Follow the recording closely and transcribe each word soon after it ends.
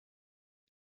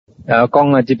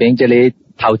講啊，這邊這裡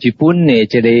頭一本呢，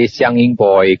這裡上英部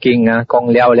嘅經啊，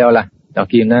講了啦。就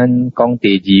叫咱講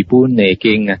第二本嘅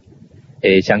經啊，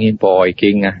上英部嘅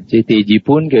經啊，這第二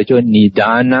本叫做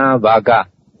Nidana Vaga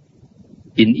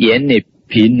引言嘅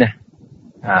篇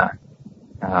啊，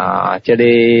這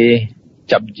裡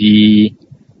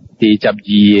第12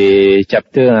嘅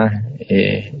chapter 啊，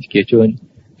叫做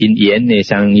引言嘅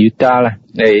上yuta啦，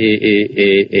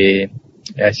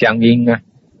上英啊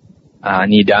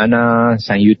，Nidana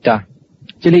上yuta，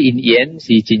這裡引言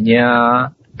是真正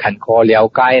坎坷了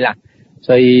解啦。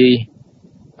所以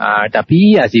tapi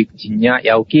也是真正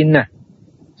要緊啦，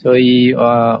所以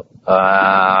我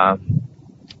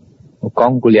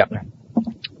講過了啦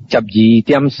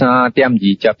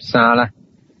，12.3.23啦，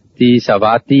第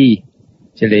Savatthi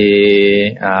這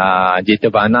裡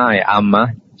Jetavana 嘅暗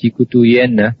啊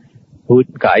，Jikutuyen啊，佛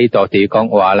解到地講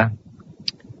話啦，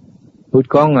佛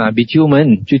講比丘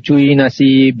們最注意那是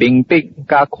明白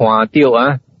加看到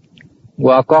啊，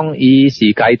我講伊是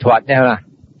解脫了啦。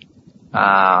這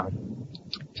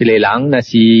個人那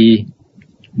是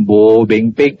無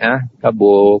明白甲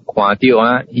無看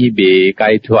到伊未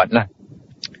解脫啦。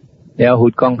แล้ว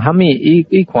佛講蝦米伊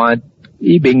看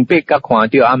伊明白甲看到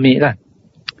蝦米啦。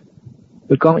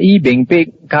佛講伊明白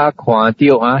甲看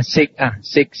到色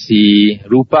是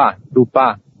rupa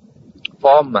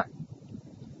form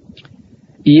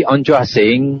伊按照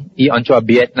成伊按照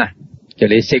別啦，這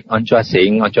個色按照成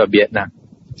按照別啦。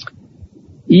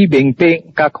伊明白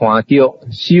甲看到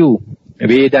受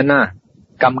Vedana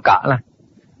感覺啦，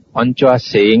按照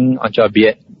成按照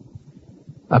別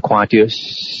看到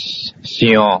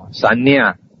相三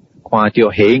念，看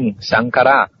到形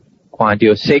Sankara，看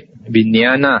到色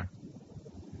Vijnana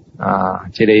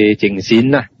這個精神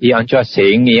啦，伊按照成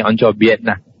伊按照別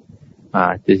啦，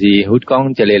就是佛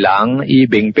講這個人伊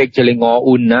明白這個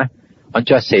五蘊啦，按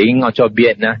照成按照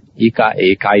別啦，伊個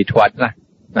會解脫啦，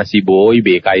那是無伊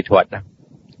未解脫啦。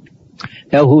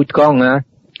แล้วพูด講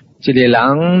這個人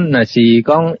那是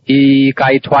講伊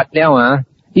解脫了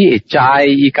伊會知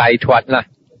伊解脫啦。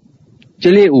這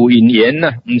裡有因緣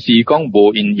啦，唔是講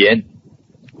無因緣。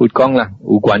พูด講啦，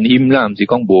有觀音啦，唔是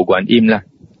講無觀音啦。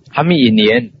蝦米因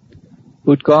緣？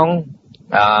พูด講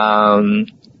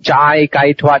知解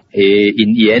脫嘅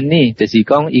因緣呢，就是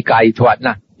講伊解脫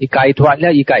啦，伊解脫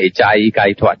了伊個會知伊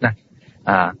解脫啦。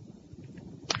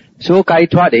所以解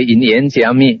脫嘅因緣是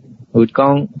蝦米？佛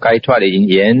講解脫的因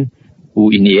緣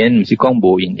有因緣，唔是講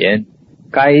無因緣。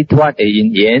解脫的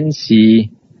因緣是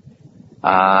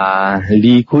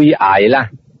離開愛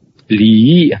啦，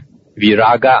離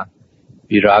Viraga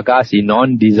是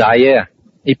non-desire，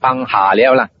 伊放下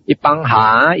了啦，伊放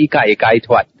下伊個會解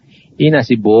脫，伊若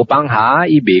是無放下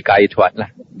伊未解脫啦，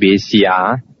未寫。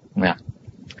แ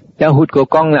ล้ว佛個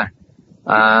講啦，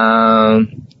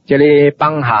這裡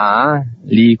放下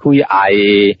離開愛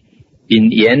因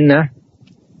緣呢，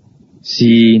是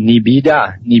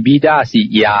Nibbida是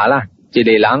也啦，這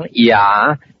個人也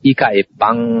伊個會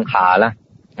放下啦，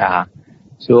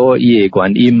所以伊個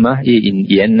觀音伊因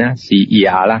緣呢是也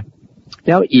啦，แ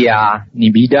ล้ว也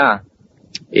Nibbida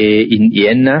因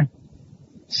緣呢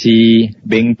是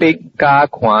明白加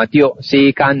看到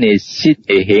世間的實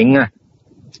的形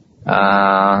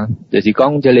就是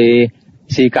講這個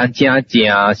世間正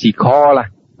是苦啦，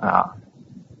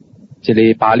這個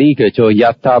巴利叫做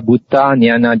Yatha Bhuta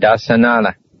Jnana Darsana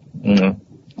啦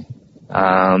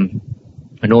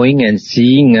，knowing and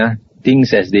seeing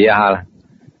things as they are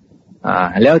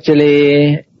啦，แล้ว這個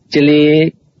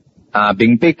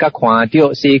明白甲看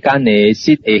到世間的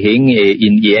實的形的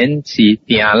因緣是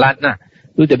定力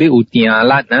你特別有定力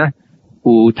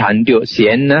有談到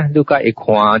善你個會看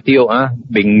到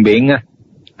明แ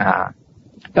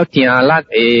ล้ว定力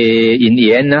嘅因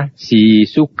緣是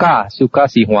suka是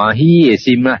歡喜嘅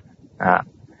心啦，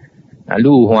你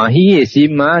有歡喜嘅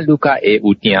心你個會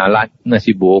有定力，若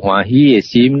是無歡喜嘅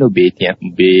心你未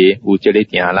有這個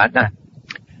定力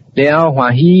แล้ว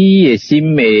歡喜嘅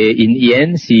心嘅因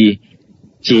緣是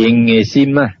靜嘅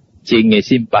心靜嘅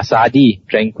心 passaddhi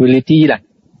tranquility 啦，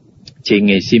靜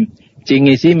嘅心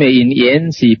嘅因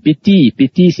緣是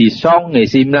piti 是爽嘅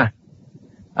心啦。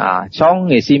爽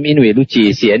嘅心因為你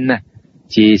戒善แ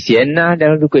ล้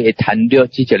ว你ก็會談到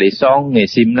這個爽嘅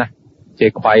心啦，即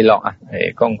係快樂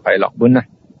講快樂本แ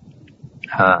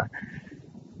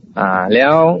ล้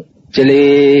ว這個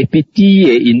piti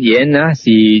嘅因緣是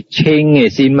清嘅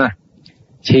心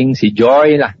清是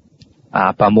joy 啦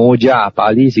pamoja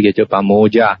巴利是叫做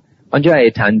pamoja， 按照會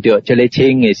談到這個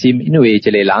清嘅心，因為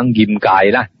這個人嚴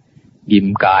戒啦。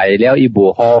嚴戒แล้ว伊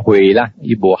無後悔啦，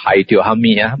伊無害到蝦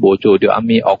米無做到蝦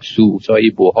米惡事，所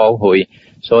以無後悔，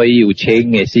所以有清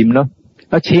嘅心咯。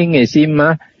清嘅心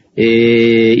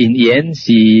in yen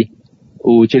si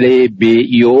u chele be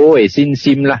yo sin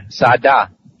sim la sada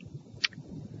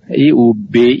u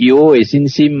be yo sin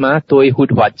sim ma tôi hụt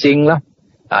hoạt chinh la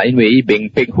in vì bệnh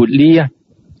bệnh hụt ly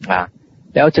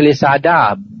แล้วchele sada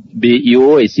be yo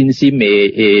sin sim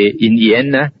in yen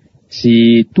na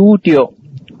si tu tiêu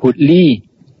hụt ly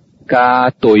ka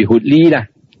tôi hụt ly la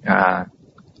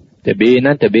แต่เบ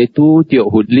นั้นแต่เบตู้เตียว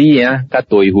หุดลี่อ่ะก็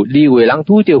ต่อยหุดลี่เวลัง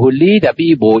ตู้เตียวหุดลี่แต่พี่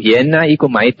โบเย็นนะอีก็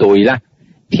ไม่ต่อยละ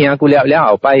เที่ยกูแล้วเ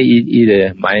อาไปอีเลย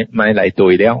ไม่ไหลต่อ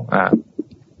ยแล้ว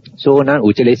โซนั้นอุ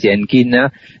จเลเสียนกินนะ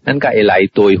นั่นก็ไหล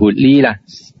ต่อยหุดลี่ละ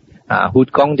หุด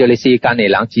กองจะเลยสีกัน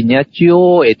หลังจินเนี้ยจ้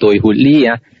วต่อยหุดลี่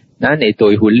อ่ะนั่นต่อ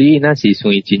ยหุดลี่นั่นสีสุ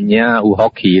ยจินเนี้ยอุฮอ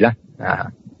กขีละ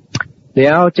แ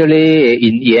ล้วจะเลยอิ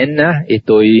นเย็นนะ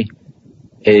ต่อย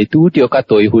ตู้เดียวกับ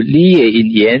ตัวหุ่นลี่อิน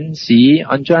เย็นสี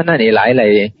อันจวนนั่นห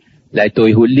ลายตัว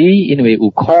หุ่นลี่อินเวอุ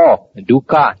ข้อดู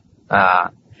กา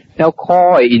แล้วข้อ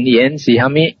อินเย็นสีฮา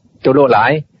มิตัวโลหลา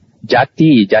ยจัต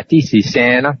ติสีแซ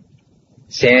นะ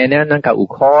แซเนี่ยนั่นกับอุ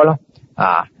ข้อแล้ว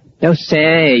แล้วแซ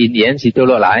อินเย็นสีตัวโ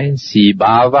ลหลายสีบ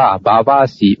าวา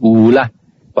สีอูละ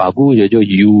บากูจะ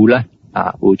ยูละ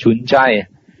อูชุนใจ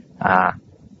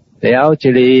แล้วจะ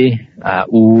เลย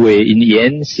อูอินเย็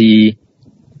นสี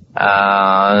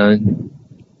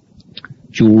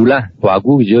จู啦，華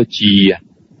語叫字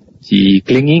是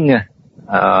clinging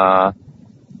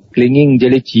clinging 這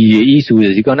裡字嘅意思就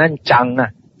是講咱爭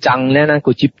咧，咱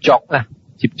個接觸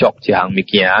一項物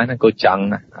件，咱個爭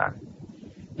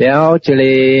แล้ว這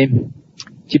裡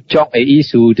接觸嘅意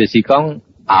思就是講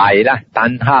愛啦，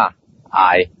單下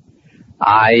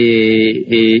愛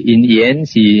因緣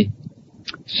是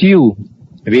受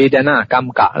เวทนา感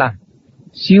覺啦。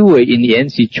修嘅因緣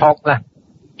是ช็อก啦，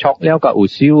ช็อกแล้วก็有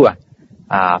修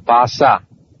巴沙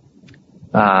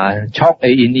ช็อก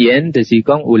嘅因緣就是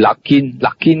講有ลักขิ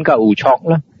นก็有ช็อก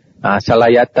啦สลา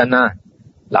ยตนะ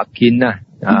ลักขิน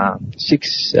six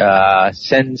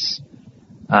sense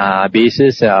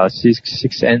basis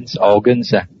six sense organs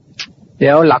แ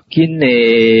ล้วลักขิน嘅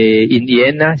因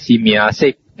緣是名色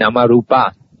นามารูปะ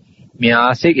名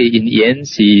色嘅因緣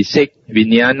是色วิญ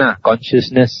ญาณ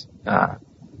consciousness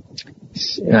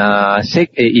色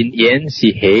嘅因緣是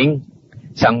行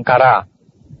สังขา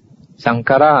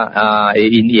ร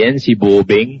因緣是無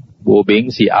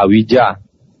明是อวิชชา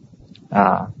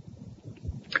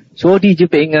所以這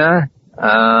邊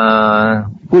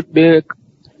พูดไป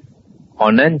อ่อ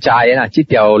นนั้นใจนะที่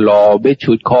เดียวรอไป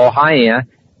ฉุดคอให้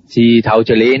สีเท่าจ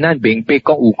ะเลยนั่นเบ่งไป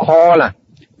ก็อูคอล่ะ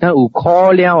นั่นอูคอ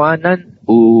แล้วนั่น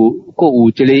ก็อู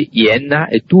จะเลยเย็นนะ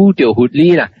ไอ้ตู้เดียวหุด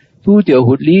ลี่ล่ะตู้เดียว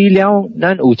หุดลี่แล้ว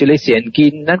นั่นอูจะเลยเสียนกิ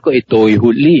นนั่นก็ไอ้ตัวหุ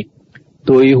ดลี่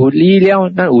แล้ว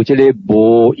นั่นอูจะเลยโบ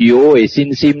โยไอ้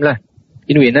ซิมล่ะ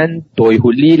因为นั่นตัวหุ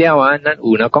ดลี่แล้วนั่น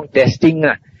อูนะก้อง testing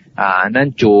นั่น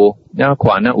โจนั่นขว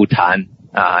านนั่นอูฐาน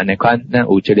ในควันนั่น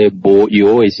อูจะเลยโบโย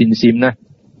ไอ้ซิมนะ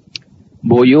โ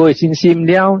บโยไอ้ซิมแ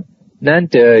ล้วนั่น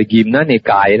จะกิมนั่นใน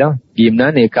กายแล้วกิมนั่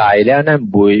นในกายแล้วนั่น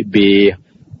บุยเ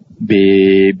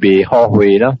บห่อหว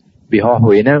ยแล้วเบห่อห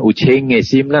วยนั่นอูเชงไอ้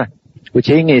ซิมล่ะอูเช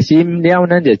งไอ้ซิมแล้ว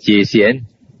นั่นจะเจเสีย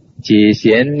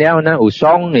นแล้วนั่นอู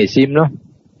ซ่องไอ้ซิมเนาะ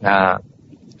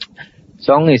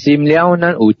ซ่องไอ้ซิมแล้ว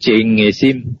นั่นอูเจงไอ้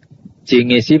ซิม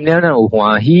แล้วนั่นอูหัว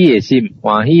ฮีไอ้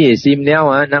ซิมแล้ว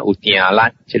นั่นอูเตียรั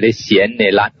ดจะเลยเสียนใน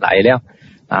รัดไหลแล้ว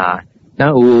นั่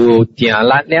นอูเตีย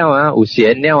รัดแล้วอูเสีย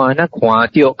นแล้วนั่นขวา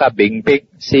เดียวกับเบ่งเป๊ก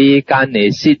สีกันไอ้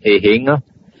ซิดไอ้เหงเนาะ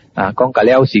ก้องกันแ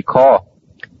ล้วสีคอ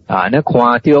นั่นขวา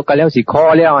เดียวกันแล้วสีคอ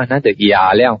แล้วนั่นจะยา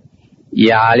แล้ว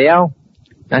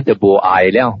นั่นจะโบอาย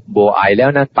แล้ว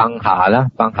นั่นปัง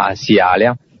หาเสียแล้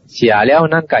ว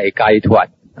นั่นไก่ถวด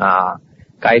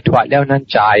แล้วนั่น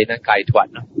ใจนั่นไก่ถวด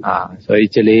เนาะ所以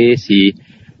这里是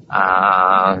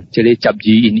这里จับ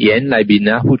จีอินเอ็นไรบิน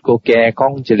นะพูดโกแกก้อ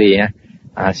ง这里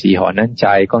สีหอนั่นใจ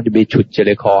ก้องจะไปฉุด这里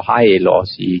คอให้หล่อ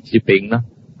สีจิปิงเนาะ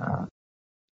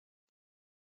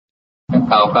เ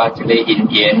ขาก็这里อิน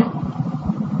เอ็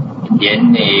น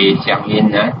ในเสียงอิน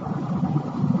นะ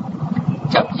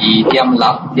จับจีเตรียม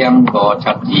รับเตรียมก็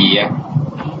จับจี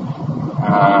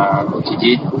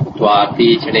จิตตัว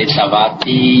ที่เฉลยสวัส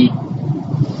ดี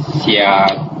เสีย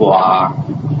กว่า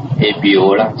บิว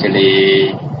ละเฉลย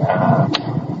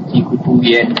ที่กุตุเ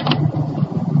ย็น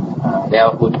แล้ว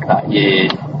คุณขาย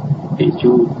ปิ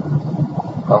จู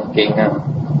ของเก่ง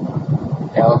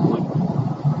แล้วคุณ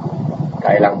ไก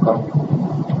หลังของ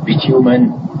ปิจูมัน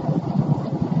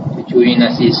ปิจูนี่น่า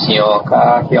สิเสียก็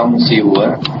ยองสิว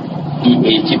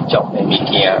ที่จิบจบในมีเ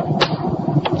กียร์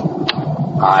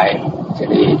อายจะ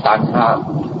ได้ตั้งห้า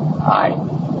อาย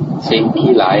สิ่งที่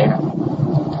ไหล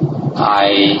อา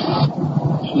ย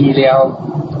ที่แล้ว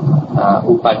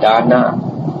อุปทานนะ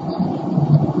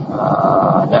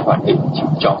พ quan hệ chụp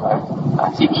chọc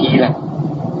สิขี้ละ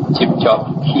chụp chọc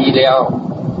ขี้แล้ว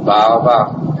บ่าวว่า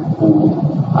อู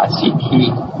สิขี้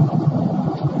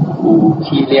อู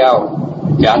ขี้แล้ว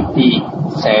จันติ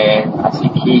แสสิ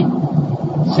ขี้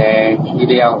แสขี้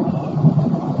แล้ว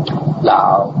ลา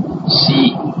วสี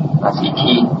สิ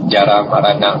ขี้จารามร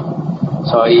ณะ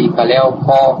所以ก็แล้วพ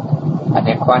ออันใน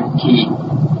ควันขี้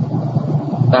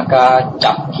นัก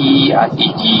จับขี้สิ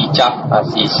จีจับ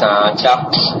สิสาจับ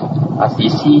สิ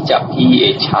สีจับขี้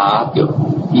ช้าเดี๋ยว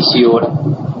อีสิโอละ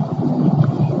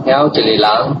แล้วจะเลยห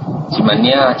ลังจิมันเ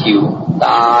นี่ยหิวต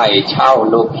ายเช่า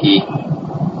โลกี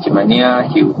จิมันเนี่ย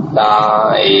หิวตา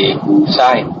ยหูไ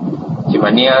ส้จิมั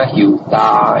นเนี่ยหิวต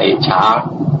ายช้า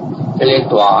จะเลย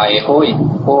ตัวห้อย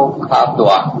โคขาตั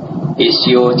วอี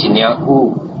สิโอจิเนี่ยกู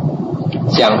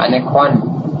像安尼款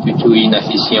就注意那是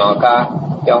想甲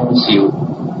享受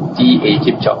只会接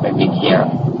触的物件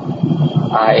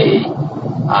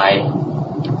爱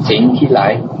整起来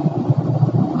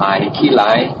爱起来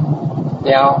了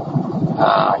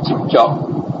接觸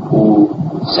有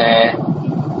生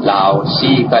老死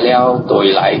甲了對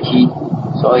來去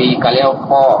所以甲了可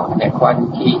安尼款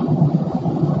去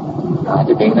這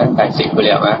邊咱解釋不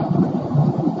了啊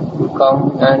講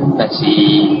咱若是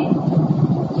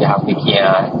จะทำวิธี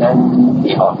นั้น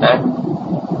ที่หอนั้น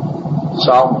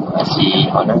ช่องสี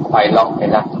หอนั้นควายล็อกเลย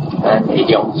ละนั้นไอ้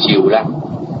ยองชิวละ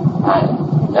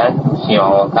นั้นเสียว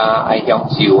ก็ไอ้ยอง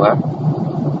ชิวอ่ะ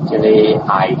จะเลย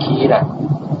อายขี้ละ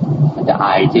จะอ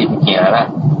ายจีบเกียละ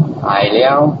อายแล้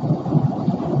ว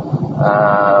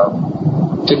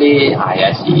จะเลยอาย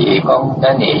สีก็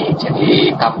นั่นเองจะเลย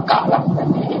กำกับละนั่น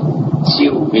เองชิ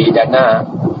ววีด้านหน้า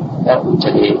แล้วจะ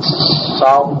เลย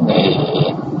ช่อง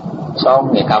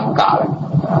ในกำกะ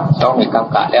ช่องในก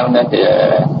ำกะแล้วนั่นจ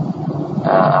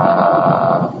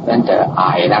ะอ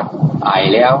ายละอาย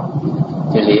แล้ว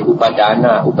จะเลยอุปทาน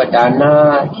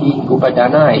ที่อุปทา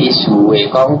นอิสุเอ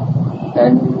กองนั้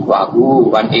นวากู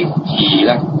วันเอกจี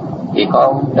ละเอกอ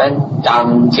งนั้นจัง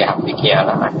แจกไปเกี่ย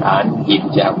ละอ่านหิน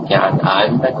แจกงานอ่าน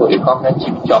นั่นก็เอกองนั้นจิ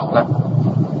บจอกนะ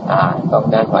กอง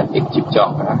นั้นวันเอกจิบจอ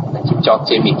กนะจิบจอกจ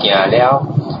ะมีเกี่ยแล้ว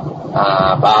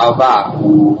บ่าวว่า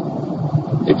กู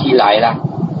จะที่ไหลละ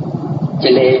จะ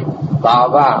เลยบ่าว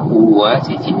ว่าอู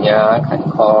สิจิญญาขัน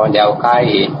คอแล้วใกล้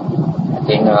เ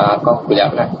ต็งก็คุยแล้ว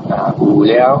นะอู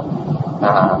แล้ว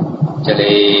จะเล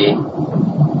ย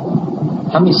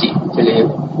ทำมิสิจะเลย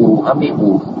อูทำมิ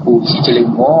อูสิจะเลย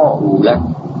ง้ออูละ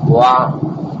ว่า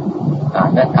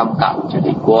นั่นคำกล่าวจะเล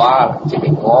ยกว่าจะเล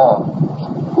ยง้อ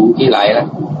อูที่ไหลละ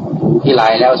อูที่ไหล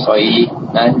แล้วสอย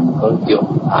นั้นก็เดี๋ยว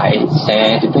ไอ้แซ่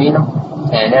จุดนี้เนาะแ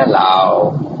ซ่เนี่ยเร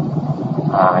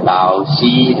า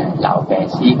ซีเราแปด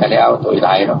ซีก็แล้วตัวไหล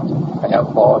เนาะก็แล้ว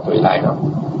พอตัวไหลเนาะ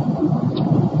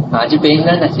จะเป็น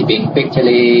นั่นน่ะสิเป็นเป็กทะเ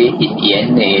ลอินเดียน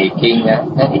เนี่ยจริงนะ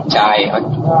นั่นอิใจ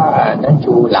นั่น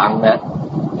จูหลังนะ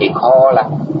ไอ้คอละ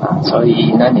所以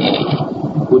นั่นเอง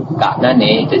บุตรกะนั่นเอ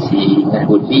งจะสีนั่น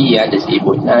บุตรบี้จะสี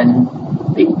บุตรนั้น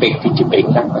เป็นเป็กที่จะเป็น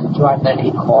ละมันช่วยนั่นไอ้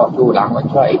คอจูหลังมัน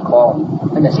ช่วยไอ้คอ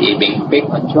นั่นน่ะสิเป็นเป็ก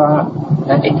มันช่วย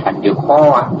นั่นไอ้ทันอยู่คอ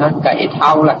นั่นก็ไอ้เท้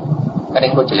าละก็ได้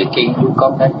ก็จะเลยเก่งอยู่ก้อ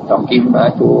นนั้นจองกิม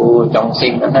ตัวจองเซ็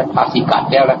งนั้นภาษีกัด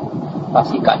แล้วละภา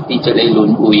ษีกัดที่จะเลยลุ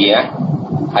นอุย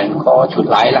ขันคอชุด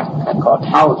ไหลละขันคอ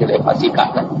เท่าจะเลยภาษีกัด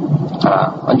นะ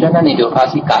อันฉะนั้นในตัวภา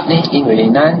ษีกัดนี่อิงอยู่ใน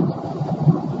นั้น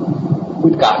พู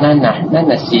ดกัดนั่น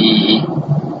น่ะสี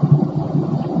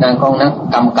นั่นของนั้น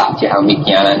กำกับจะเอามีเ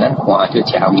กียร์นั้นขวา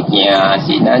จะเอามีเกียร์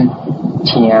สีนั้นเ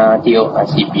ชียเดียว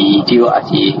สีปีเดียว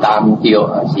สีตามเดียว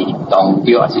สีตองเ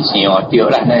ดียวสีเสียวเดียว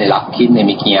ละนั่นหลักคิดใน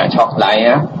มีเกียร์ช็อกไหล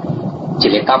จะ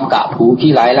เลยกำกับผู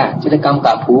ขี้ไหลละจะเลยกำ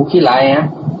กับผูขี้ไหล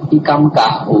ที่กำกั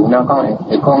บหูนั่นก็ไ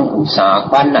อ้ก้องอุตสาห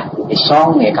กรรมน่ะไอ้ช่อง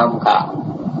ไอ้กำกับ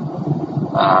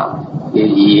เดี๋ย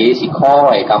วสิข้อ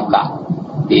ไอ้กำกับ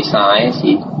เดี๋ยวสาย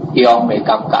สิเอียงไอ้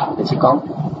กำกับเดี๋ยวสิก้อง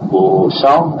โบ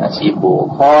ช่องสิโบ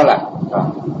ข้อละ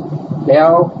แล้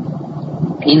ว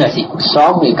นี่น่ะสิช่อ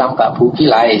งไอ้กำกับผู้ที่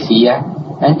ไหลสิ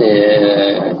นั่นแต่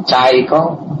ใจก็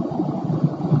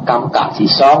กำกับสิ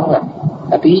ช่องละแ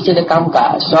ต่พี่จะได้กำกับ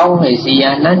ช่องไอ้สิ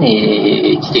นั่นไอ้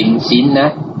จริงสินนะ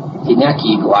ทีนี้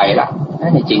กี่กว่าละนั่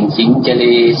นจริงจริงจะเล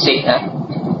ยเสกนะ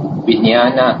วิญญาณ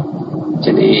นะจะ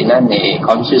เลยนั่นเนี่ย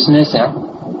consciousness นะ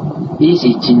ที่สิ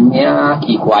จริงเนี่ย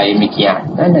กี่กว่าไม่กี่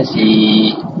นั่นน่ะสิ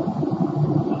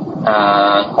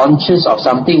conscious of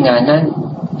something นั่น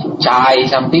ใจ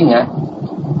something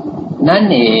นั่น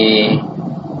เนี่ย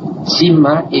ซิม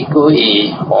อีกก็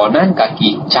หอนั่นกับ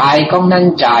กี่ใจก็นั่น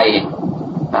ใจ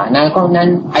นั่นก็นั่น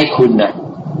ไอคุณนะ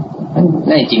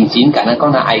นั่นจริงจริงกันนั่นก็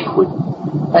นั่นไอคุณ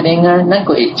ประเด็นนั่น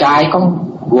ก็อีกใจก็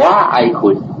ว่าไอคุ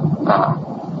ณ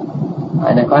อั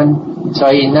นนั้นก็所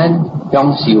以นั้นยอง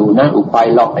สิวนั้นอุปาย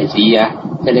หลอกไอเสีย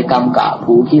จะเลยกำกะ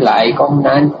ผู้ที่ไหลก้อง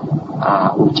นั้น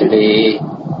อุจะเลย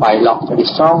ไปหลอกจะเลย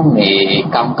ซ่องใน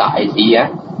กำกะไอ้สี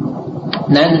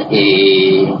นั้น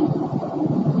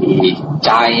ใจ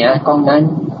ก้องนั้น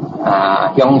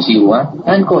ยองสิว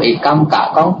นั้นก็กำกะ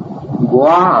ก้อง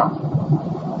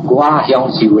quá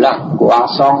dòng xíu là quá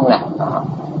xong là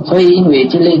所以因为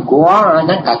这类quá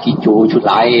咱自己做出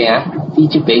来的你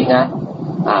这边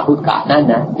好简单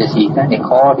就是咱的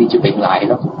考你这边来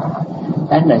咯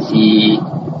咱那是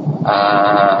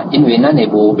因为咱的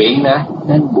无明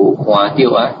咱无看到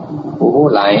无好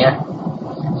来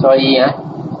所以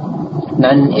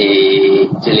咱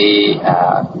这里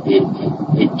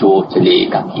做这里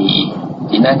自己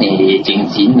ที่นั่นเองจริง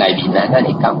สินในบินนั่นเอ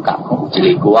งกำกับของจะเล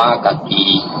ยกว่ากับที่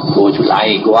ตัวจุฬาเ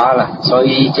องกว่าละ所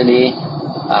以จะเลย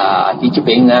ที่จะเ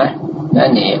ป็นนั่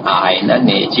นเองนั่นเ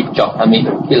องจิบจอบทำให้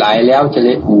ที่ไหลแล้วจะเล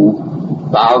ย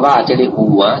บ่าวว่าจะเลย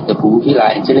แต่ผู้ที่ไหล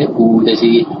จะเลยแต่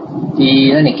สิที่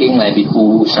นั่นเองเก่งไหลบิด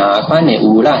สาพันเนี่ย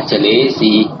ละจะเลย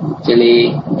สิจะเลย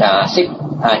สิ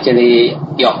จะเลย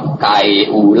หยอกไก่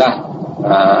ละ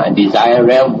desire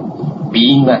realm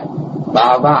being บ่า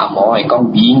วว่าหมอไอ้กอง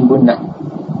being บุญ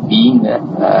บิง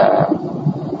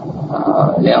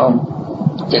แล้ว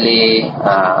จะเลย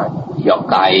หยอก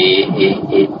ไก่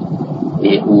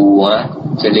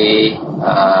จะเลย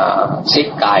เซ็ก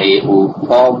ไก่ฟ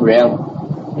อร์มเร็ว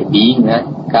บิง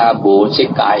กาโบเซ็ก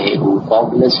ไก่ฟอร์ม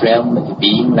เลสเร็วมันจะ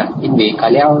บิงอินเวก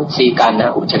แล้วสี่กัน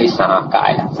จะเลยสามไ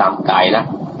ก่ละ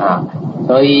โ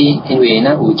ดยอินเว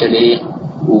จะเลย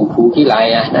ผู้ที่ไร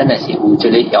นั่นสิจะ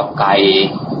เลยหยอกไก่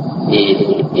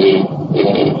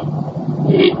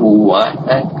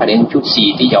可能就四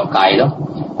啲有計咯，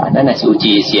咱係數字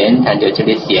線，但就這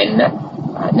裡線啦，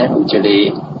咱有這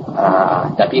裡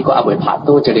特別個阿會拍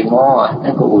到這裡摸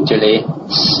咱個有這裡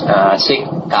色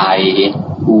計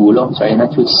有咯，所以咱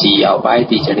出四有擺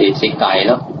啲這裡色計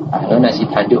咯，咱是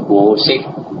談到無色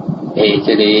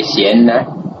這裡線啦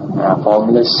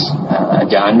，formless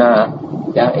จาน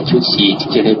แล้ว出四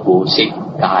這裡無色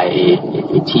計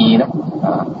天咯，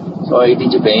所以呢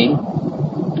這邊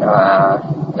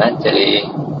นั่นจะเลย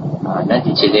นั่น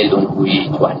ที่จะเลยลุนหุย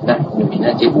ชวนมี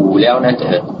นั่นจะหูแล้วนั่นจะ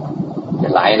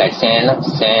หลายแสน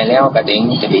แล้วกระเด้ง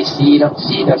จะได้สีแล้ว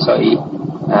所以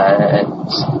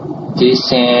จะแ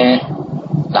สน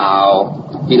ดาว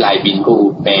ที่ไหลบินก็หู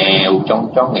แปรหู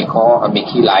จ้องในข้อมี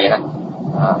ขี้ไหลนะ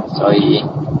所以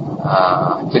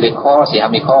จะเลยข้อเสีย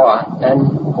มีข้อนั่น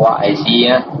ว่าไอซี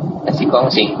นั่นสิก้อง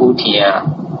สิงคู่เทีย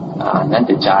นั่น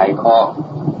จะจ่ายข้อ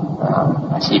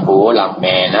สิโบหลังแ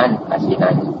ม่นั่นสิ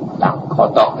นั้นหลังคอ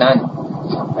ตอกนั่น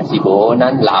สิโบ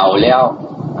นั่นเหล่าแล้ว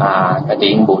กระ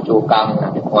ดิ่งโบจูกัง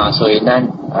ความสวยนั่น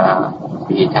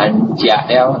สีทันเจีย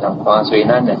แล้วหลังความสวย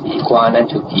นั่นสีกว่านั่น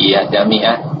ทุกทีจะมี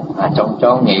จ้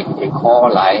องในข้อ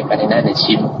ไหลกันในนั้น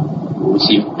ชิมหู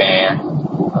ชิมแปร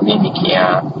มีเขีย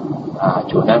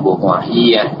จุดนั้นโบหัวเฮี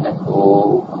ยนั่นโบ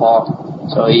ข้อ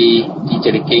所以ที่จะ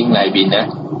ได้เก่งไหลบิน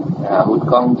หุ่น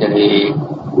กล้องจะได้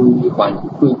คุยค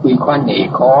วันใน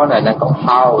ข้อนั่นก็เ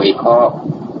ข้าไอ้ข้อ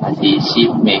สีชิ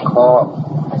มในข้อ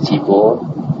สีโบ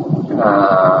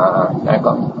นั่น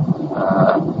ก็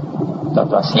ตั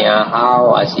วเสียเข้า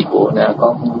สีโบนั่นก็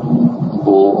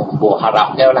โบหารับ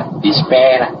แล้วล่ะดิสเป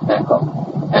ร์ล่ะนั่นก็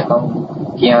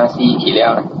เกียร์สีขี้แล้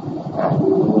วล่ะ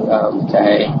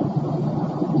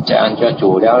จะอันจะจู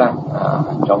แล้วล่ะ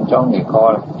จ้องในข้อ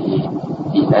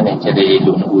ที่นั่นจะได้ห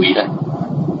ลุนหุยล่ะ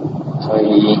所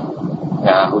以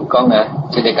หุ่นกล้อง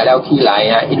จะได้กระเล่าขี้ไหล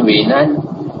อินเวนั้น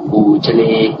จะเล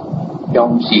ยย่อ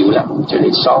งสิวละจะเล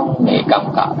ยซ่องในก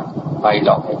ำกะไปหล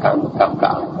อกในกำก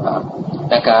ะ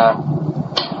แล้วก็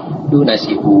ดูนะ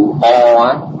สิหู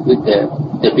ดู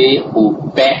แต่ไปหู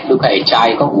แปะดูไก่ใจ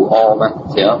ก็หูมา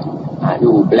เสีย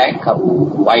ดู black กับหู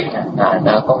white น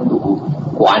ะก็ดู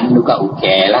ขวัญดูกับหูแ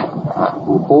ก่ละ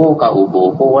หูโค้กับหูโบ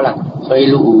โค้ละ所以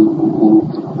ดู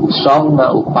หูซ่อง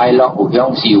หูไปหลอกหูย่อ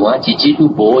งสิวจีดู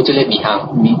โบจะเลยมี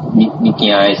เกี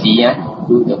ยร์สี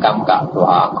ดูเดี๋ยวกำกับตัว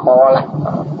คอละ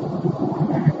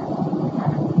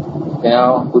แล้ว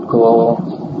คุณโก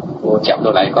จับตั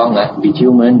วไหลกล้องวิจิ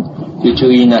วมันจุ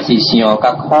ยนะสิเสียง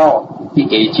กับข้อที่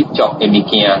เกี่ยวจิบจอกมี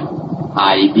เกียร์ไอ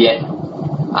เบียด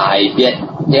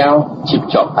แล้วจิบ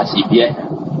จอกอาศิเบียด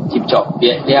จิบจอกเบี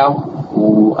ยดแล้วอู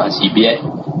อาศิเบียด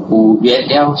อูเบียด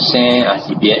แล้วแซอา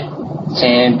ศิเบียดแซ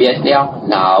เบียดแล้วเ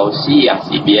หล่าซีอา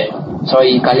ศิเบียด所以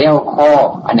ก็แล้วข้อ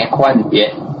อันนี้ควันเบีย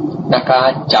ดนัก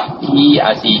จับที่อ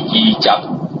าศิจีจับ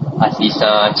อาศิซ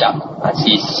าจับอา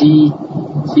ศิ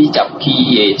ซีจับขี้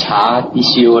ชาที่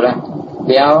ชิวละ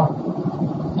แล้ว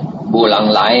บูหลัง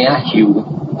ไหลหิว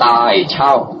ตายเช่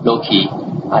าโลกี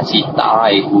อาศิตา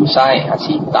ยหูไส้อา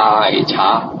ศิตายชา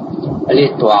เรีย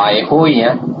กตัวไอ้ห้อย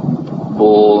โบ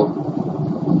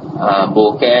โบ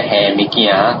แก่แห่ไม่เกี่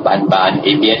ยบานเอ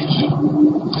เบียดขี้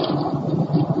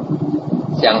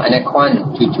อย่างอันนี้ควัน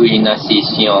จุยนะสี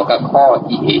เสียวก็ข้อ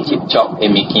ที่จิบจอกเอ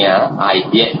ไม่เกี่ยไอ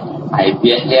เบี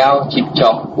ยดแล้วจิบจ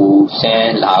อกหูแซ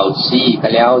นลาวซีก็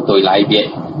แล้วโดยหลายเบียด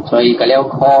所以ก็แล้ว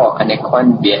ข้ออันนี้ควัน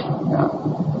เบียด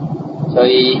所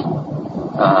以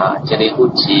จะได้พูด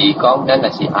สีก้องนั่นน่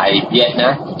ะสิไอเบียดน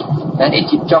ะนั่นไอ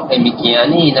จิบจอกไอมีเกีย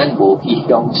นี่นั่นโบกี้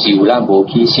ยองสิวละโบ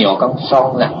กี้เสียวก้องซ่อง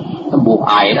ละนั่นโบไ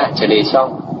อละจะได้ซ่อง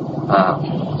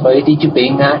所以ที่จะเป็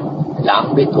นนะหลัง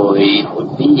ไปถอยหุ่น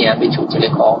นี่เนี่ยไปฉุดจะได้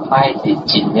คอไฟสิ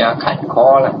จินเนี่ยขันคอ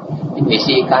ละไม่ใ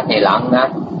ช่การในหลังนะ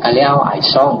ก็แล้วไอ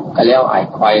ซ่องก็แล้วไอ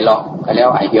ควายหลอกก็แล้ว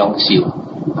ไอยองสิว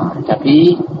แต่พี่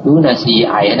รู้นะสิ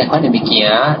ไออันนี้เขาจะมีเกีย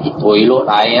ที่ถอยโลดไ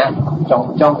หลอ่ะ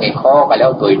จ้องไอคอก็แล้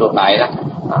วถอยโลดไหลละ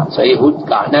所以หุ่น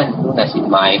การนั่นรู้นะสิ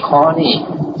หมายคอนี่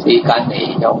สิการไอ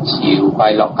ยองสิวควา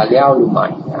ยหลอกก็แล้วรู้ไหม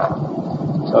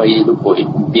所以如果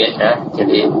别呢这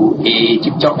里有接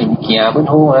触的物件本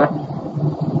好啊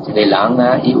这里人啊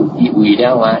伊为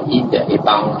了啊伊就会帮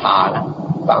下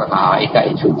伊个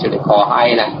出这里靠海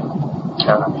啦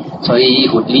所以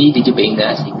护理的这边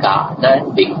呢是教咱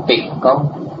明白讲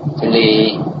这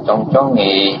里种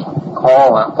的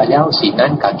靠啊个了是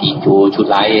咱家己做出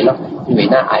来的咯因为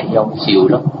咱爱用手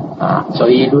咯所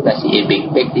以如果是明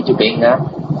白的这边呢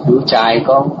รู้ใจ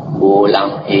ก็โบลัง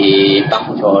บัง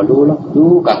จอ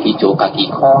รู้กับกี่โจกับกี่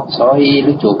ข้อ所以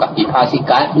รู้โจกับกี่ภาษิ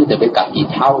กัดรู้แต่ไปกับกี่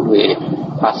เท่าด้วย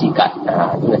ภาษิกัด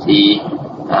นี่สิ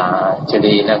จะเล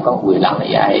ยนั่นก็โบลัง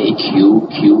ใหญ่คิว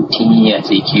ที่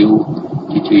สิคิว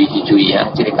จุย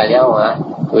จะเลยกันแล้ว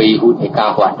โดยอุดในกา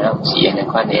หวัดนะเสียใน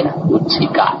ข้อนี้นะอุดสิ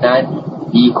กัดนั้น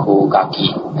อีโคกับ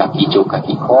กี่โจกับ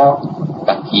กี่ข้อ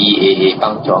กับกี่บั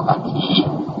งจอกับกี่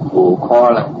โบข้อ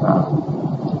ละ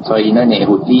所以呢，你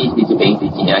护理你这边是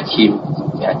真正深，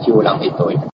真少人会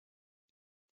对。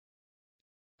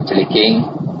这里经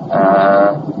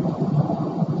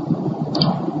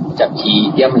12.6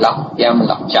集啊，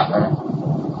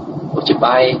有一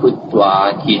摆去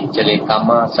大見這裡幹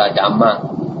嘛沙dam啊，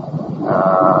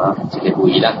這裡會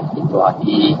啦，大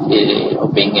啲嗰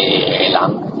邊嘅人，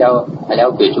แล้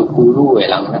ว叫做咕嚕嘅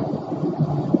人啦，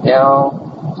แล้ว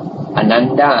อนัน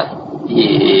ดา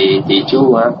ที่จู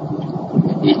啊。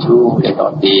ที่ชูเลยต่อ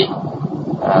ตี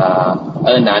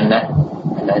นั้นนะ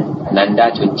นั้นได้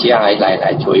ชุนเชี่ยหลา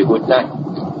ยช่วยหุ่นนะ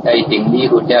ได้ติงนี้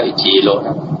หุ่นแล้วอีจีโลน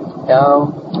ะแล้ว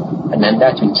นั้นได้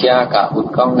ชุนเชี่ยกับหุ่น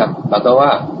ก้องนะบอกว่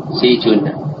าซีจุน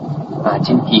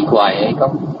ชิ้นกี่กว่าไอ้ก้อ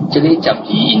งจะได้จับ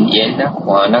จีอินเย็นนะข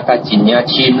วานักจินยา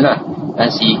ชิมนะ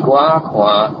สีกว่าขว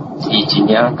าสีจิน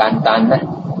ยาการตันนะ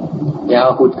แล้ว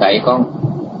หุ่นไก่ก้อง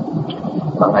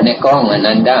บางอันนี้ก้อง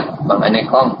นั้นได้บางอันนี้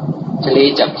ก้อง这里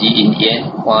จับจีอินเอียน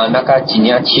ว่านักจิน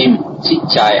ยาชิมจิต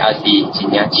ใจอาศีจิน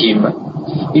ยาชิม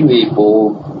因为不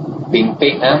明白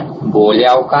不了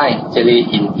解这里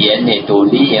อินเอียนในตัว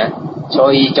นี้所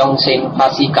以众生ภา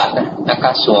ษิกัดนัก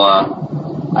ส่วน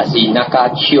อาศีนัก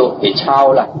เชี่ยวไปเช่า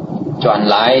ละจวนไ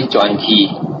หลจวนขี่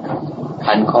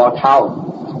ขันคอเท่า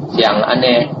เสียงอัน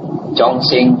นี้众生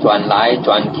จวนไหลจ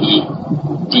วนขี่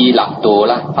จีหลักตัว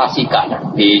ละภาษิกัด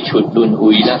ไปชุดรุนอุ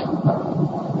ยละ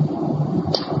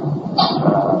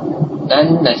นั้น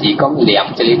นะสิก็เหลี่ยม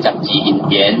จะได้จับจีอิน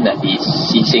เย็นนะสิ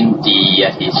ซีซิงจี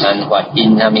สิสันวัดอิน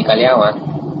มีกันแล้ว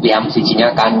เหลี่ยมสิจิญญา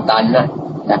การตันนะ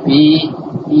แต่พี่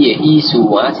อีสู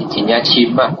สิจิญญาชิ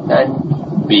มนั้น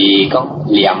บีก็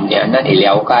เหลี่ยมเนี่ยนั่นไอแ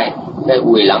ล้วใกล้ได้อ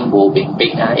วยหลังโบเบ่งเป๊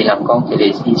กไอหลังก็จะได้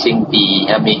ซีซิงจี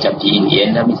มีจับจีอินเย็น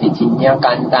มีสิจิญญาก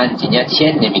ารตันจิญญาเช่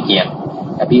นเนี่ยมีเกี่ยง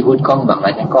แต่พี่พูดก้องบาง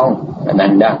อันก้องนั้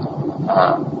นได้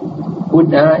พูด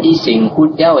อีสิงพูด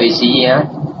เจ้าไอซี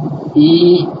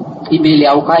ที่ไปเลี้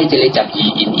ยวใกล้จะเลยจับจี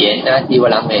อินเอียนนะที่ว่า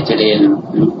หลังเนี่ยจะเลย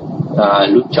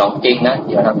ลุดจองเก่งนะ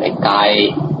ที่ว่าหลังเนี่ยกา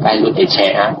ยลุดแฉ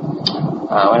ะ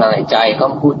ว่าหลังเนี่ยใจก็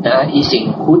พูดนะอีสิ่ง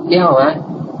พูดเลี้ยว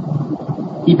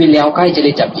ที่ไปเลี้ยวใกล้จะเล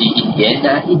ยจับจีอินเอียนน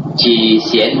ะอีจีเ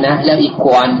สียนนะแล้วอีก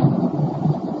วน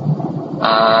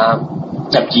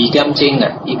จับจีจำจริง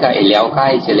อีกไอเลี้ยวใกล้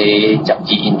จะเลยจับ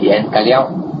จีอินเอียนกันแล้ว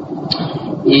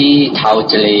อีเท้า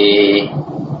จะเลย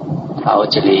เท้า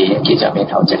จะเลยคิดจะไม่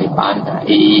เท้าจะเลยปาน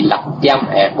อีหลักย่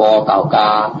ำบอเก่ากา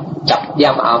จับย่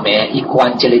ำเอาแม่อีกวัน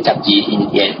จะเลยจับจีอิน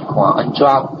เดียนขวาอันจ้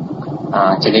า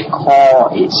จะเลยข้อ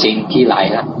อีสิ่งที่ไหล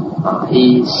ละอี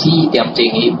ซีเดียมจริ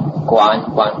งอีกว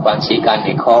นสีกันใน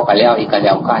ข้อกันแล้วอีกกันแ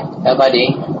ล้วกันแล้วประเด็น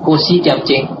กูซีเดียม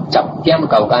จริงจับย่ำ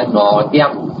เก่ากันหนอย่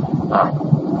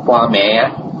ำกว่าแม่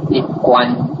อีกวน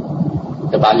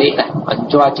จะบาลีนะอัน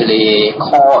จ้าจะเลย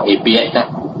ข้ออีเบียดนะ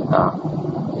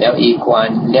แล้วอีกวั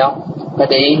นแล้วประ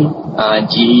เด็น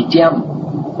จีเจียม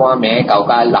ว่าแม่เก่า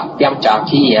การหลักเจียมจาก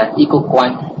ที่อีกวั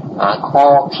น ข้อ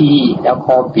ขี้แล้ว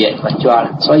ข้อเบียดมันจ้า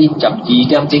所以จับจี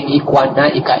จำจริงอีกวันนะ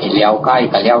อีกก็แล้วใกล้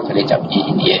ก็แล้วจะเลยจับจี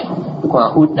เนี่ยกว่า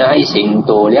หุดนะอีสิงโ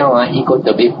ตแล้วอีก็จ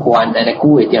ะไปควันนะ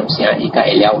กู้เตรียมเสียอีกก็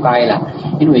แล้วใกล้ละ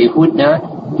อินเวหุดนะ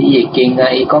ที่เก่งนะ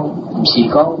อีก็สี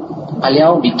ก็แล้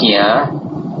วบิเกีย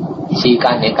สี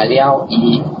กันเนี่ยก็แล้ว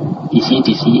อีสี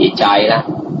ที่สีใจละ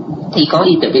อีก็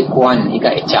อีจะไปควันอีก็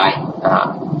ใจ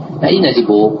แล้วอีน่ะสิโ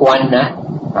บควันนะ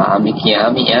มีเขีย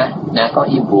มีนะก็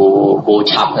อีโบ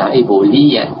ฉับนะอีโบ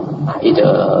ลี่อีเด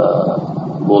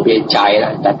โบเบใจล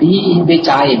ะแต่พี่เบใ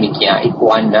จมีเขียอีก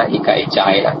วันนะอีกไก่ใจ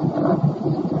ละ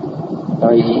โด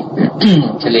ย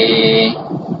จะเลย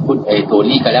พูดตัว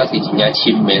ลี่ก็แล้วสิจิญญา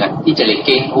ชิมเลยละที่จะเลยเ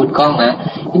ก่งพูดกล้องนะ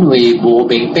因为โบเ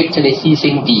บงเป็กจะเลยซีซิ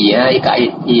งดีอีกไก่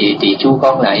ตีจูกล้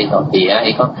องไหนต่อเดีย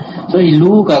อีกก็所以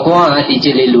รู้ก็ที่จ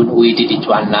ะเลยลุ้นอุยที่จ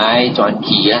วนไหนจวน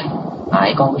ขี่ละ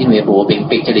講因為無明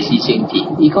白這個四聖諦，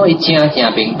伊講伊正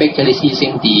明白這個四聖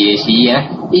諦嘅時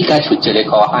伊家出這個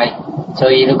考海，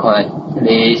所以你看這個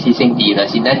四聖諦若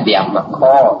是咱念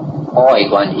考嘅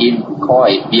原因，考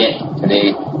嘅別，這個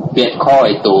別考嘅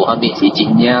道，後面是真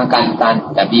正簡單，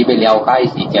但係要了解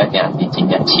是真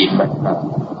正深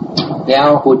แล้ว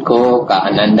พุทธโกกับอ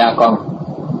นันดา講，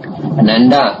อนัน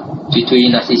ดา最最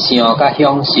若是想甲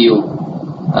享受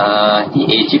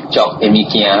ที่接觸嘅物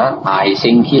件愛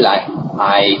升起來。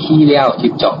起了接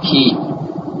觸起，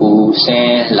有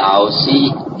生老死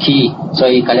起，所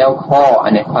以個了考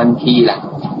安尼款起啦。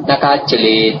那個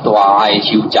一個大嘅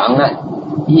手掌啊，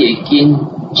伊會見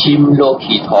侵落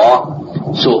去土，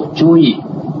所水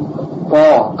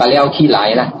波個了起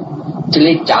來啦。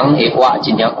一個掌會活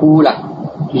真正久啦。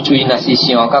最若是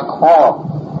想個考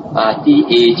啲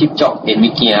接觸嘅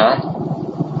物件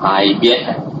愛別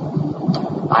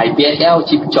了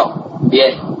接觸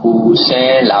別。有生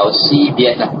老死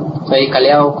別啦，所以個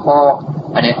了考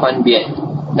安尼款別，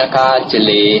那個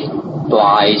一個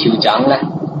大嘅手掌啦，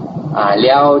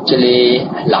了一個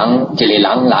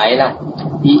人來啦，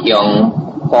伊用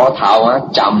骨頭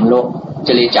斬落一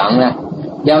個掌啦，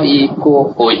了伊個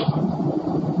會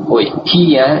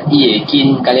起伊會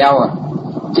見個了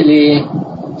一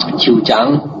個手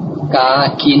掌加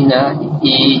見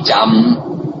伊斬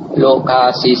落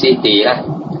加細細地啦。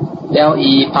แล้ว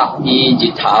อีพักอีจิ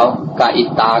ตเท้ากับอี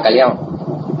ตากันแล้ว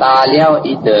ตาแล้ว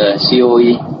อีเดเซี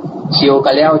ยว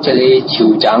กันแล้วจะเลยชิว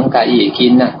จังกับอีกิ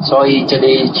นนะ所以จะเล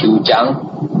ยชิวจัง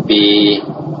被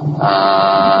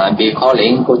可能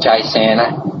個ใจแสนะ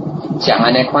像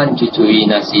安尼款最最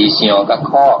那是想個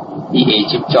考伊會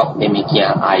接觸嘅物件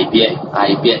愛別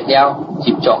了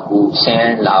接觸有生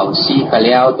老死กันแ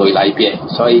ล้ว對來別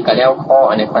所以กันแล้ว考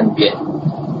安尼款別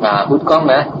พูด講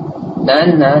นะนั้น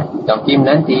นะดอกจิม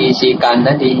นั้นที่สีกัน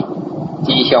นั้น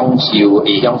ที่享受嘅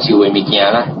物件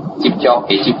啦，接觸嘅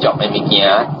物件，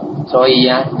所以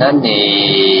นั้น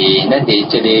ที่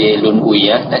จะได้輪迴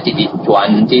นั้นที่轉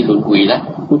ที่輪迴啦，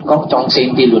พุทธ講眾生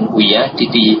ที่輪迴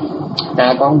ที่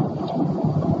講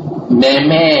แ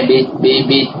ม่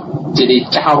จะได้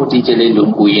เจ้าที่จะได้輪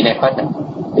迴เนี่ยก็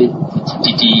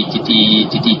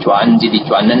ที่轉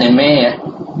นั้นแม่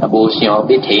โบเสียวไป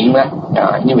ถึงละ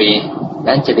因為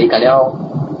นั้นจะได้กันแล้ว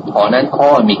พอนั้นข้อ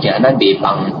มีแก่นั้นเบ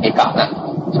บังให้กับนะ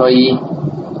所以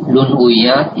ลุนอุย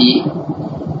อี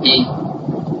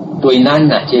ตัวนั้น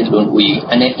น่ะจะลุนอุย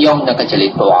อันนี้ย่อมนะก็จะเลย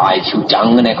ตัวไอชูจัง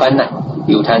ในกันนะ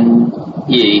อยู่ทัน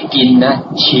กินนะ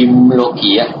ชิมโล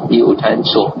กีอยู่ทัน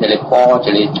สุจะเลยพ่อจะ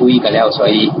เลยช่วยกันแล้ว所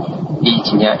以อีจ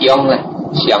ริงย่อมนะ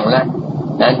เสียงนะ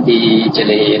นั้นดีจะเ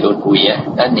ลยลุนอุย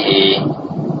นั่น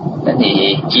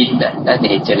กินนะนั่น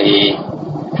จะเลย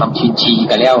ทำชิ้น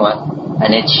กันแล้วอัน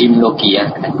นี้ชิมโลกี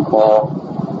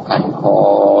กันคอ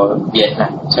เบียดนะ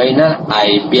所以呢ไอ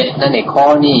เบียดนั่นในข้อ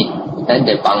นี้นั่นจ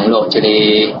ะบังโลจะเล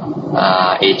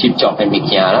ยจิบจอบเป็นมิเ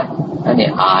กียละนั่นเนี่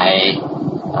ยไอ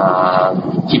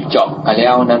จิบจอบกันแล้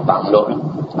วนั่นบังโล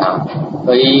所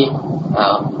以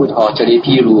ผู้ทอจะได้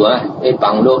พี่รู้ไอ้บั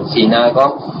งโลสีนาก็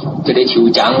จะได้ชิว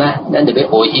จังนะนั่นจะไป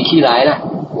โอยอีขี้ไหลละ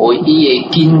โอยอี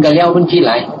กินกันแล้วเป็นขี้ไห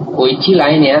ลโอยขี้ไหล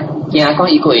เนี่ยยาก็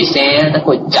อีกคนแซ่แล้ว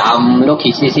ก็จำโลก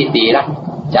ขี้ซีตีละ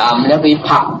จำแล้วไป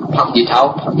ผักอยู่เท้า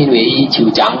ที่เวชิว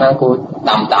จังนะก็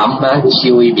ต่ำนะก็ชิ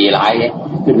วอีเบียไหล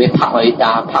คือไปผักไว้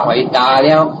ตาแ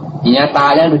ล้วเนี่ยตา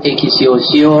แล้วดูเด็กขี้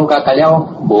ชิวก็แล้ว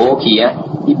โบขี้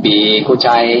ที่เบียก็ใจ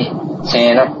แซ่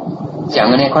นะอย่าง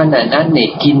นั้นคนนั้นเนี่ย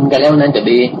กินกันแล้วนั้นจะไป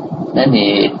นั่นเนี่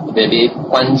ยไป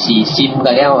ควันสีซิม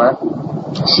กันแล้ว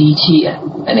ซีชี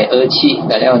อันนี้ชี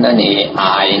กันแล้วนั่นเนี่ยอ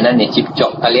ายนั่นเนี่ยจิบจ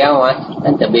บกันแล้ว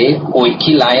นั่นจะไปโอย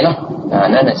ขี้ไหลแล้ว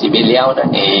นั่นน่ะสิไปแล้วนั่น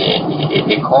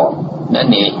ข้อนั่น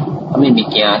เนี่ยไม่มี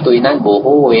เกียร์ตัวนั้นโบโห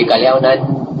เอกันแล้วนั้น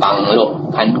บังหลบ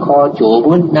ขันข้อโจ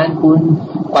บุญนั้นบุญ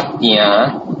กวัดเนี่ย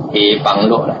bằng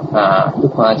lộ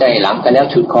lúc mà chạy lắm cái léo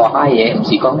chụt kho hai em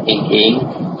chỉ con eng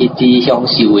ít đi trong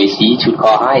siêu về xí chụt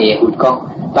kho hai hụt con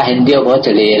và hình điều có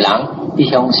trở lại lắm đi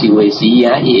trong siêu về xí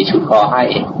ít chụt kho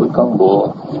hai hụt con bộ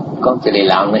con trở lại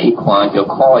lắm ít khoa cho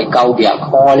kho câu việc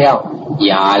kho léo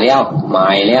già léo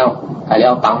mài léo cái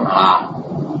léo bằng hạ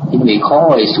因为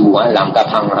可的事啊，人家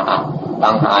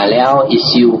放下了一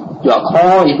修，若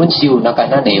可一本修，那个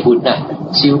那内部呐，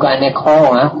修干那可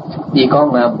啊，你讲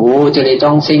啊，无这个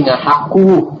众生啊，刻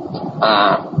苦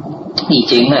啊，以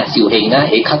前啊，修行啊，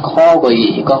会较可过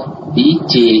伊讲，你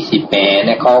这是病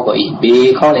的可过伊，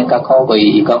病可能较可过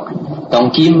伊讲，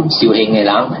当今修行的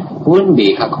人本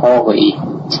未较可过伊，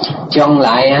将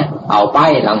来啊，后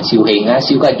摆人修行啊，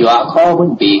修个若可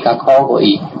本未较可过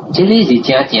伊。这里是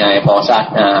真正的菩萨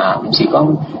不是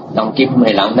讲当今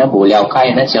的人呢无了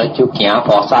解呢就行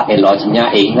菩萨的路真正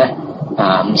用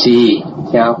不是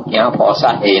行菩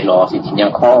萨的路是真正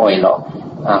苦的路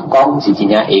讲是真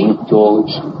正用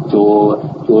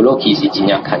做落去是真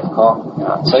正坎坷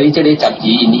所以这里十二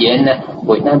因缘呢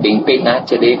为咱明白呢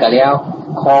这里个了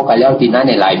苦个了伫咱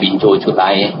的内面做出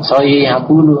来的所以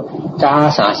古早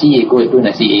3-4个月本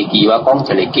来是会记我讲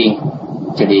这个经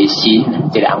一个心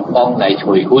一个红光来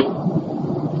催发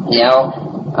แล้ว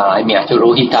名叫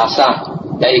罗ฮิ达萨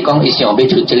แล้ว伊讲伊想要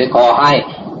出这个苦海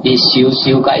伊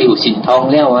修甲有神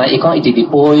通了伊讲一直飞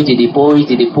要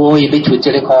出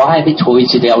这个苦海要吹一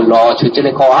条路出这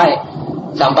个苦海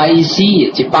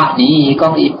340-100年伊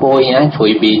讲伊飞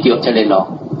吹袂着这个路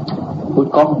佛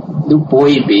讲你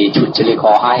飞袂出这个苦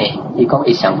海伊讲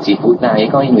伊上是佛伊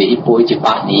讲因为伊飞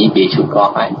100年袂出苦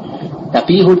海但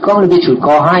比佛讲你要出苦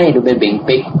海你要明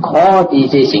白苦伫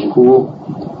这身躯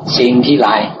升起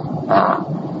来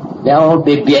แล้วไป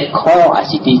เบียดคออา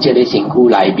สิที่จะได้สิ่งคู่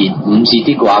ไหลบินไม่ใช่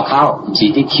ที่กว่าเข้าไม่ใช่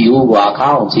ที่คิ้วกว่าเข้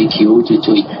าไม่ใช่คิ้ว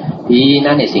จุยๆที่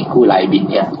นั่นในสิ่งคู่ไหลบิน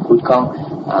เนี่ยพูดก้อง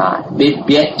เ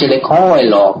บียดจะได้คอไอ้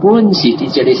หล่อปุ้นสิที่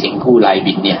จะได้สิ่งคู่ไหล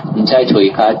บินเนี่ยไม่ใช่ช่วย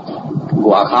กันก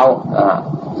ว่าเข้า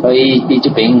所以ที่จ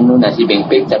ะเป็นนู่นน่ะสิเป็นเ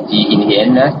ป็กจับจีอินเห็น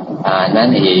นะนั่น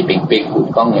เองเป็นเป็กพูด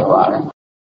ก้องอย่างว่านะ